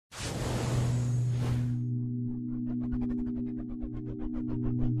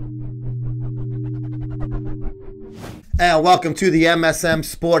And welcome to the MSM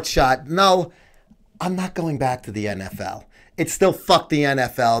Sports Shot. No, I'm not going back to the NFL. It's still fuck the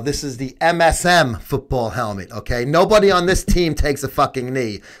NFL. This is the MSM football helmet, okay? Nobody on this team takes a fucking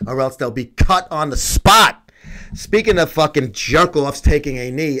knee, or else they'll be cut on the spot. Speaking of fucking jerk-offs taking a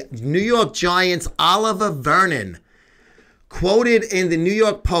knee, New York Giants Oliver Vernon quoted in the New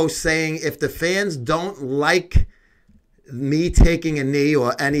York Post saying, if the fans don't like me taking a knee,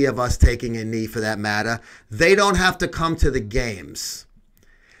 or any of us taking a knee for that matter, they don't have to come to the games.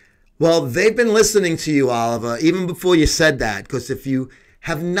 Well, they've been listening to you, Oliver, even before you said that, because if you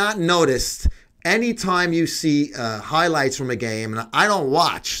have not noticed, anytime you see highlights from a game, and I don't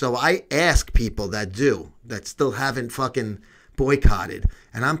watch, so I ask people that do, that still haven't fucking boycotted,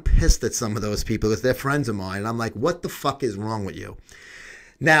 and I'm pissed at some of those people because they're friends of mine, and I'm like, what the fuck is wrong with you?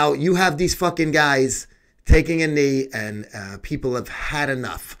 Now, you have these fucking guys taking a knee, and people have had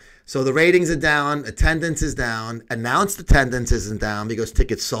enough. So the ratings are down, attendance is down, announced attendance isn't down because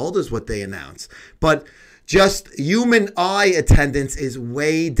tickets sold is what they announce. But just human eye attendance is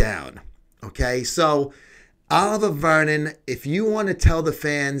way down. Okay, so Oliver Vernon, if you want to tell the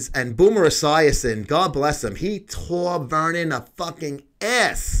fans, and Boomer Esiason, God bless him, he tore Vernon a fucking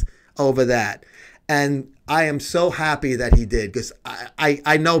ass over that. And I am so happy that he did, because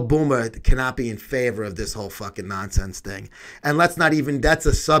I know Boomer cannot be in favor of this whole fucking nonsense thing. And let's not even, that's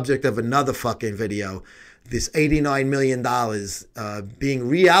a subject of another fucking video. This $89 million being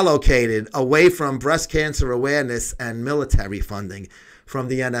reallocated away from breast cancer awareness and military funding from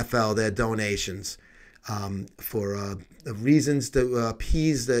the NFL, their donations, for reasons to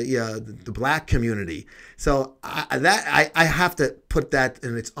appease the black community. So I have to put that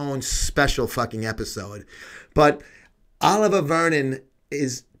in its own special fucking episode. But Oliver Vernon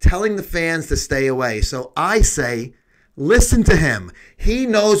is telling the fans to stay away. So I say, listen to him. He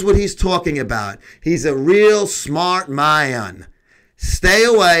knows what he's talking about. He's a real smart man. Stay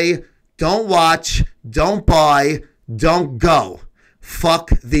away. Don't watch. Don't buy. Don't go.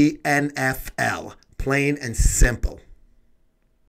 Fuck the NFL. Plain and simple.